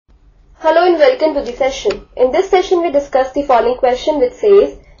Hello and welcome to the session. In this session we discuss the following question which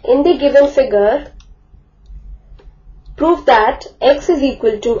says, in the given figure, prove that x is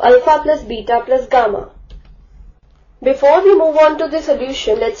equal to alpha plus beta plus gamma. Before we move on to the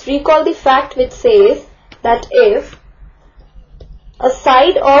solution, let's recall the fact which says that if a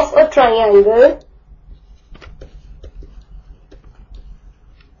side of a triangle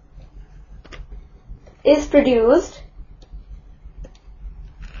is produced,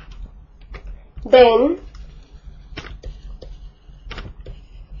 then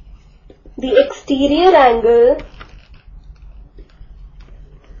the exterior angle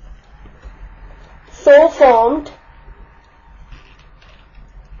so formed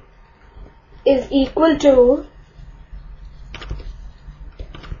is equal to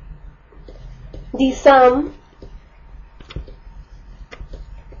the sum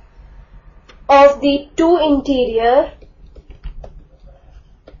of the two interior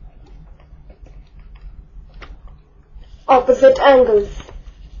opposite angles.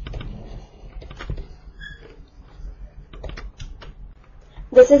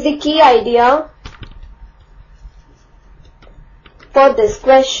 This is the key idea for this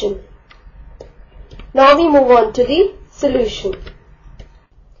question. Now we move on to the solution.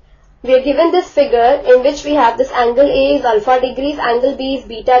 We are given this figure in which we have this angle A is alpha degrees, angle B is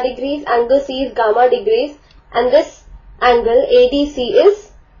beta degrees, angle C is gamma degrees, and this angle ADC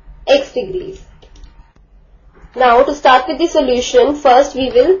is x degrees. Now to start with the solution, first we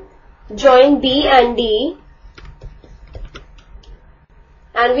will join B and D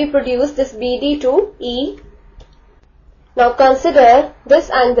and we produce this BD to E. Now consider this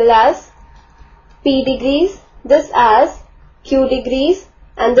angle as P degrees, this as Q degrees,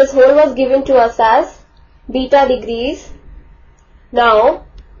 and this whole was given to us as beta degrees. Now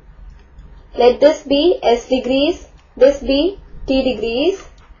let this be S degrees, this be T degrees,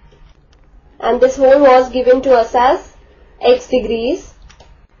 and this whole was given to us as x degrees.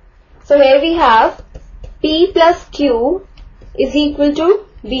 So here we have P plus Q is equal to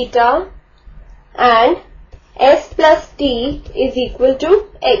beta and S plus T is equal to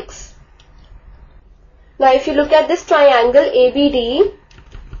x. Now if you look at this triangle ABD,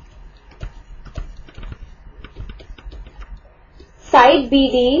 side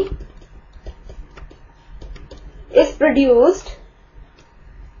BD is produced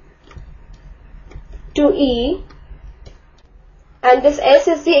to E, and this S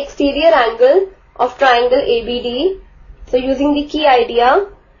is the exterior angle of triangle ABD. So using the key idea,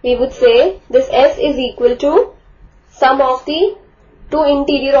 we would say this S is equal to sum of the two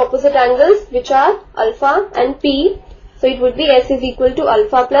interior opposite angles which are alpha and P. So it would be S is equal to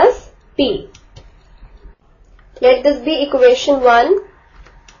alpha plus P. Let this be equation 1.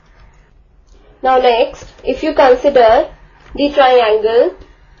 Now next, if you consider the triangle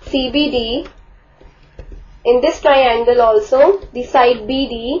CBD, in this triangle also the side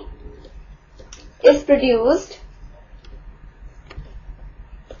BD is produced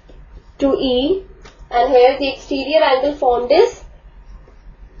to E, and here the exterior angle formed is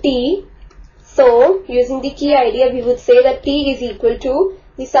T. So using the key idea, we would say that T is equal to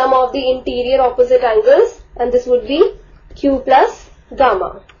the sum of the interior opposite angles, and this would be Q plus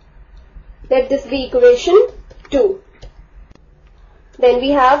gamma. Let this be equation 2. Then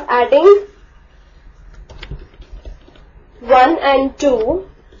we have adding 1 and 2,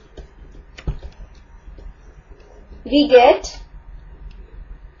 we get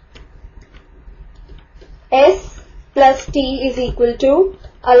S plus T is equal to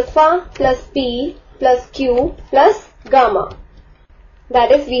alpha plus P plus Q plus gamma.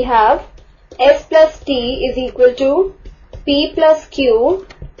 That is, we have S plus T is equal to P plus Q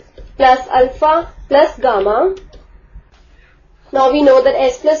plus alpha plus gamma. Now we know that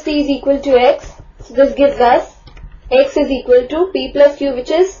S plus T is equal to x. So this gives us x is equal to P plus Q, which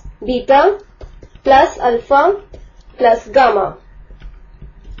is beta, plus alpha plus gamma.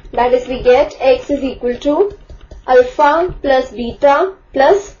 That is, we get x is equal to alpha plus beta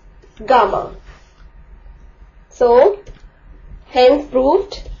plus gamma. So hence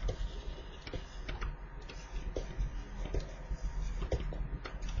proved.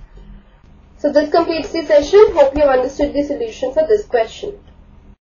 So this completes the session. Hope you have understood the solution for this question.